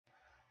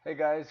Hey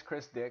guys,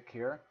 Chris Dick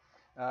here.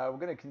 We're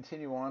going to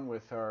continue on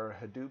with our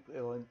Hadoop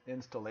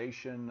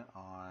installation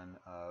on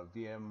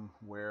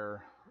VMware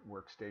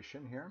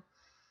workstation here.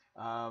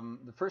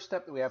 The first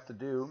step that we have to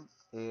do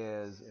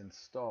is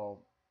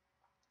install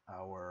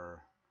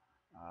our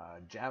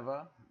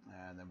Java,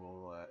 and then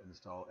we'll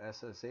install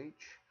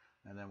SSH,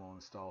 and then we'll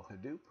install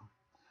Hadoop.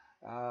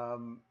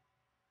 Um,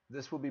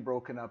 this will be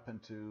broken up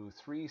into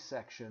three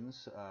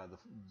sections.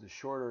 The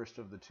shortest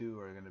of the two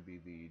are going to be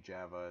the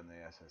Java and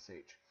the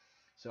SSH.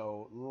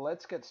 So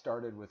let's get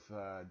started with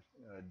the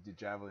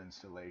Java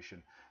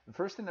installation. The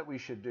first thing that we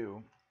should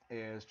do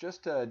is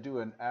just do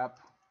an app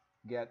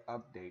get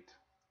update.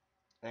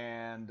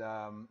 And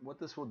what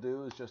this will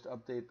do is just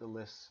update the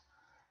list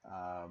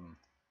um,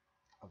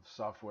 of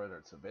software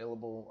that's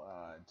available,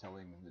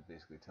 it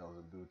basically tells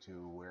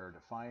Ubuntu where to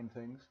find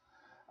things.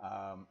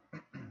 Um,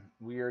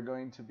 we are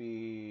going to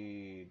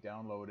be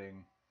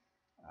downloading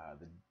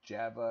the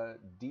Java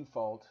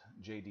default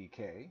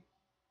JDK,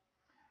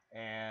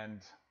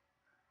 and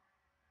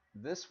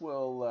this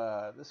will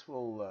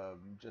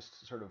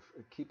just sort of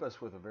keep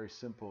us with a very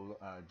simple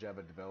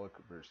Java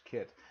developers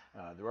kit.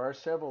 There are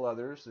several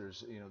others.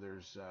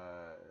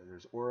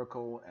 There's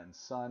Oracle and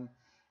Sun.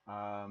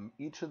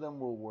 Each of them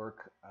will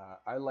work.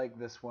 I like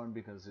this one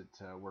because it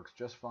works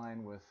just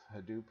fine with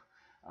Hadoop,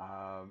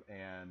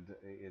 and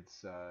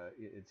it's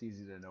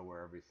easy to know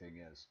where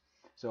everything is.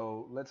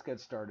 So let's get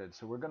started.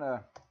 So we're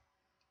gonna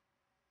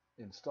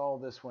install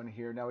this one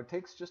here. Now it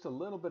takes just a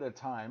little bit of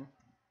time,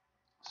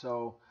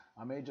 so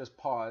I may just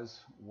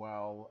pause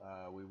while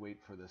we wait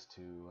for this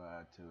to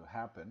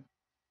happen.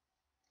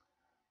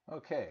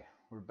 Okay,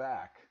 we're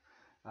back.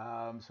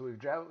 So we've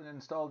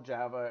installed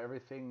Java.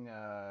 Everything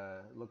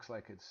looks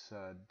like it's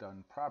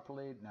done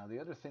properly. Now the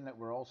other thing that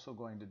we're also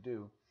going to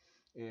do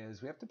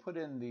is we have to put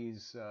in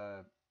these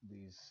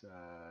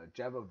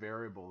Java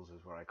variables,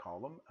 is what I call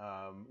them.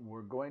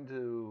 We're going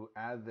to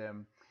add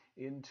them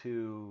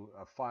into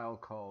a file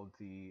called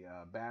the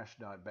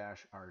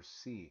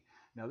bash.bashrc.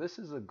 Now this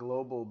is a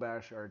global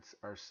bash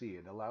rc.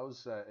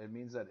 It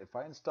means that if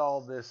I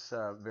install this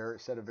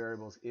set of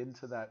variables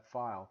into that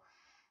file,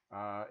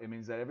 it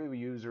means that every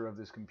user of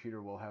this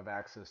computer will have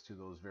access to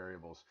those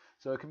variables.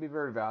 So it can be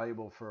very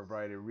valuable for a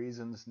variety of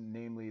reasons,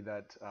 namely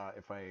that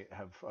if I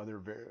have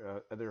other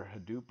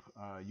Hadoop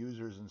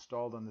users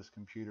installed on this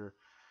computer,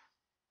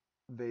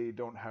 they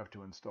don't have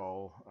to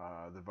install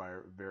the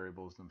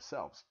variables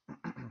themselves.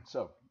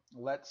 So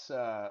let's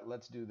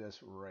do this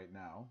right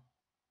now.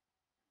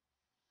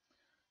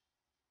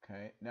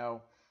 Okay,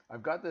 now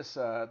I've got this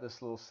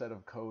little set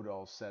of code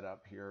all set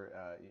up here.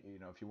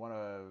 If you want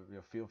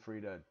to, feel free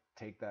to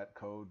take that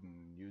code and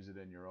use it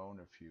in your own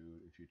if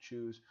you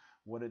choose.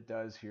 What it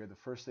does here, the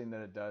first thing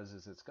that it does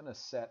is it's going to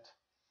set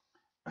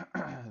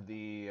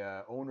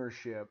the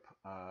ownership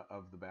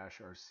of the bash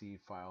rc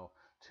file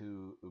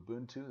to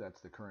Ubuntu. That's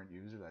the current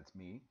user. That's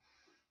me.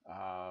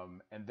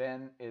 And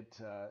then it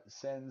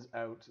sends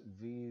out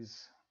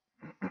these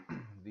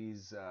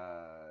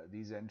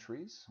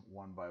entries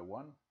one by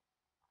one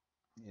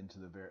into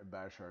the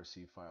bash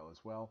rc file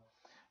as well,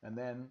 and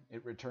then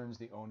it returns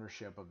the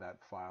ownership of that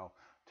file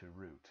to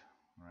root.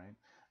 Right?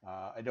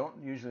 I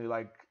don't usually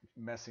like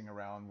messing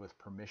around with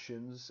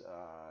permissions.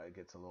 It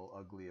gets a little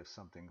ugly if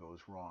something goes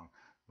wrong.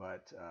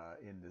 But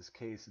in this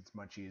case, it's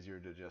much easier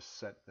to just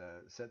set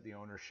the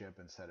ownership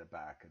and set it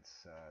back.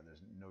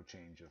 There's no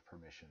change of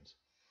permissions.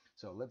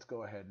 So let's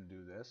go ahead and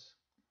do this.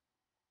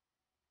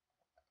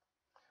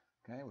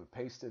 Okay, we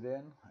paste it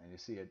in, and you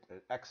see it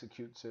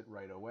executes it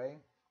right away.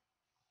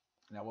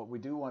 Now what we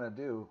do want to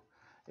do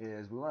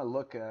is we want to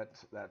look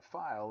at that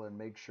file and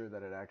make sure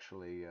that it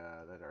actually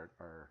that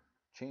our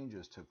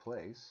changes took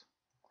place.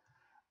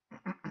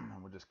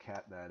 And we'll just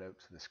cat that out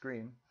to the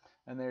screen,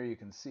 and there you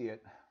can see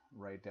it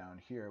right down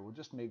here. We'll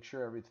just make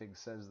sure everything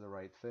says the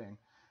right thing,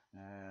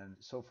 and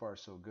so far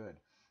so good.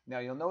 Now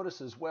you'll notice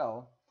as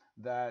well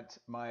that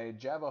my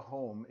Java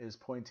home is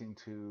pointing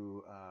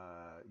to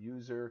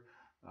user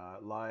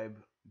lib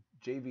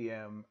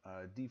jvm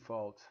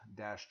default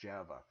dash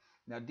Java.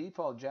 Now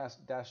default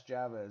dash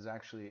Java is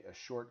actually a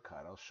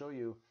shortcut. I'll show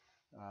you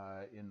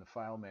in the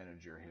file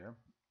manager here.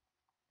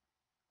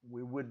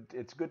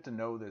 It's good to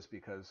know this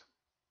because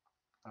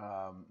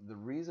the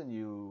reason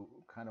you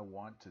kind of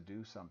want to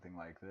do something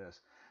like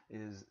this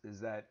is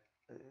that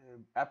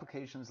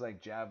applications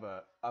like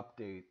Java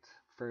update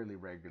fairly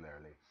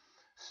regularly.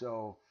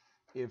 So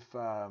if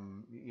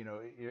I'm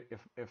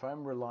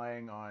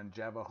relying on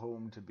Java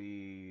Home to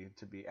be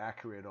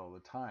accurate all the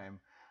time,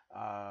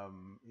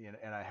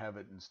 and I have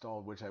it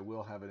installed, which I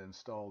will have it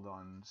installed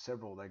on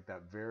several, like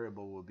that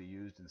variable will be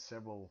used in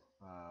several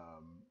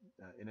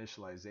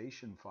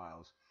initialization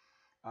files.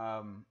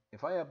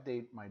 If I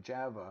update my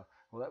Java,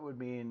 well, that would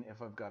mean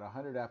if I've got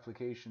 100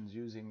 applications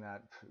using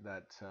that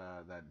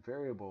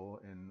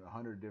variable in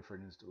 100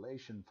 different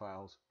installation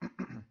files,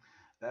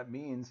 that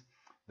means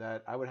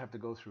that I would have to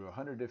go through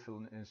 100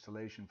 different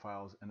installation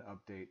files and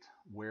update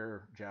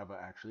where Java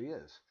actually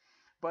is.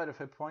 But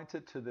if I point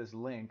it to this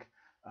link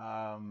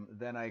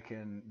then I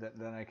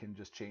can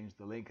just change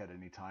the link at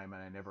any time,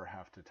 and I never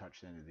have to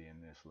touch any of the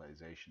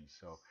initialization.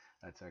 So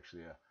that's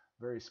actually a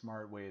very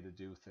smart way to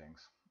do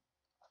things.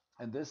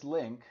 And this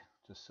link,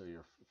 just so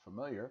you're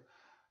familiar,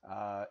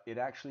 it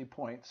actually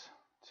points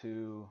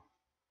to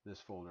this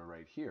folder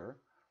right here,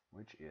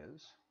 which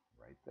is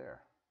right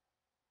there.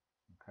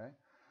 Okay.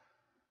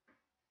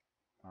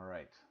 All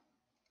right.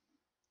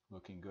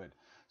 Looking good.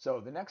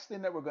 So the next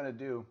thing that we're going to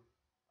do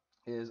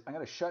is I'm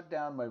going to shut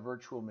down my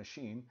virtual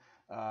machine.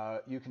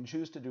 You can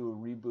choose to do a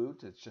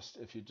reboot. It's just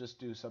if you just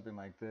do something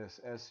like this,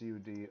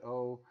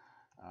 sudo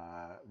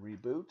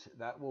reboot,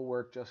 that will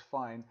work just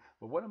fine.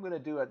 But what I'm going to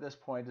do at this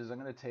point is I'm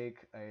going to take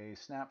a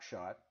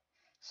snapshot.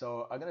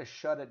 So I'm going to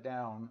shut it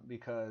down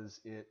because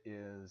it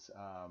is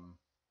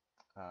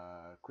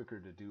quicker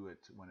to do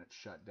it when it's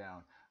shut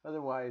down.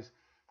 Otherwise,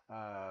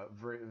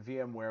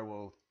 VMware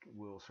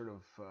will sort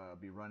of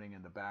be running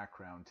in the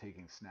background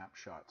taking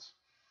snapshots.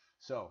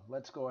 So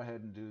let's go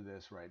ahead and do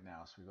this right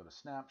now. So we go to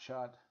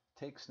snapshot,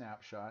 take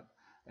snapshot,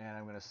 and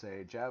I'm going to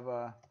say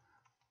Java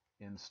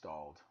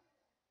installed.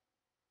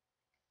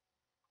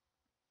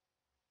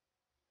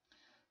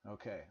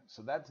 Okay,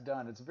 so that's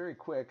done. It's very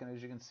quick, and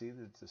as you can see,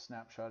 the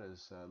snapshot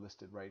is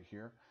listed right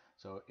here.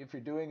 So if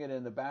you're doing it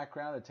in the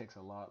background, it takes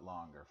a lot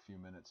longer, a few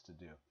minutes to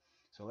do.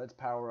 So let's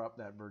power up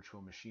that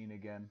virtual machine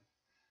again.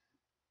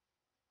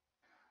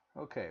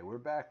 Okay, we're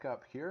back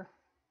up here.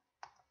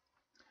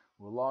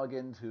 We'll log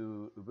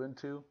into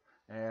Ubuntu,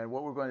 and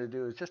what we're going to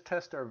do is just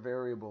test our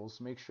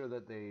variables, make sure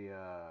that they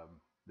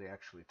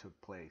actually took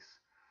place.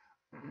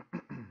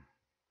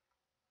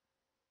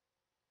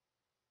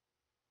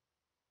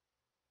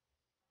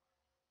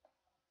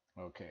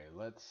 Okay,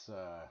 let's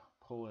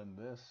pull in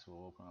this.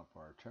 We'll open up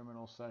our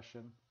terminal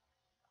session,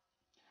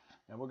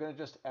 and we're going to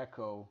just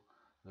echo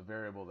the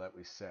variable that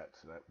we set,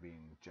 so that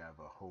being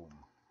Java home.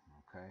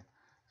 Okay,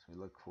 so we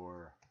look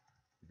for,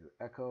 we do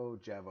echo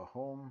Java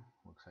home.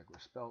 Looks like we're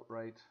spelt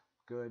right.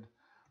 Good.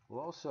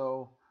 We'll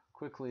also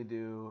quickly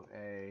do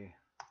a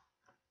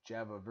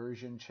Java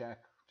version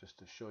check just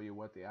to show you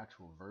what the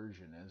actual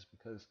version is,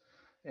 because,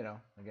 you know,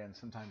 again,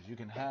 sometimes you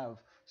can have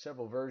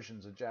several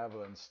versions of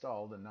Java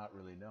installed and not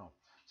really know.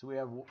 So we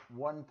have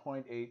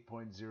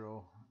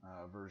 1.8.0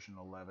 version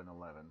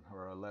 11.11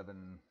 or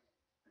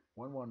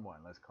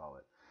 11.111, let's call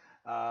it.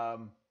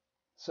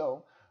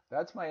 So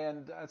that's my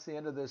end. That's the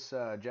end of this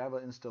Java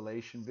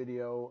installation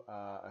video.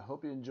 I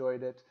hope you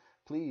enjoyed it.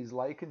 Please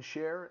like and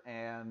share,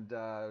 and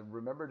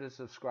remember to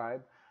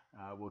subscribe.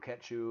 We'll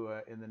catch you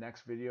in the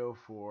next video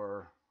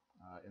for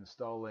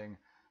installing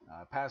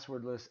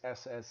passwordless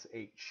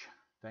SSH.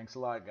 Thanks a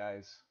lot,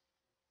 guys.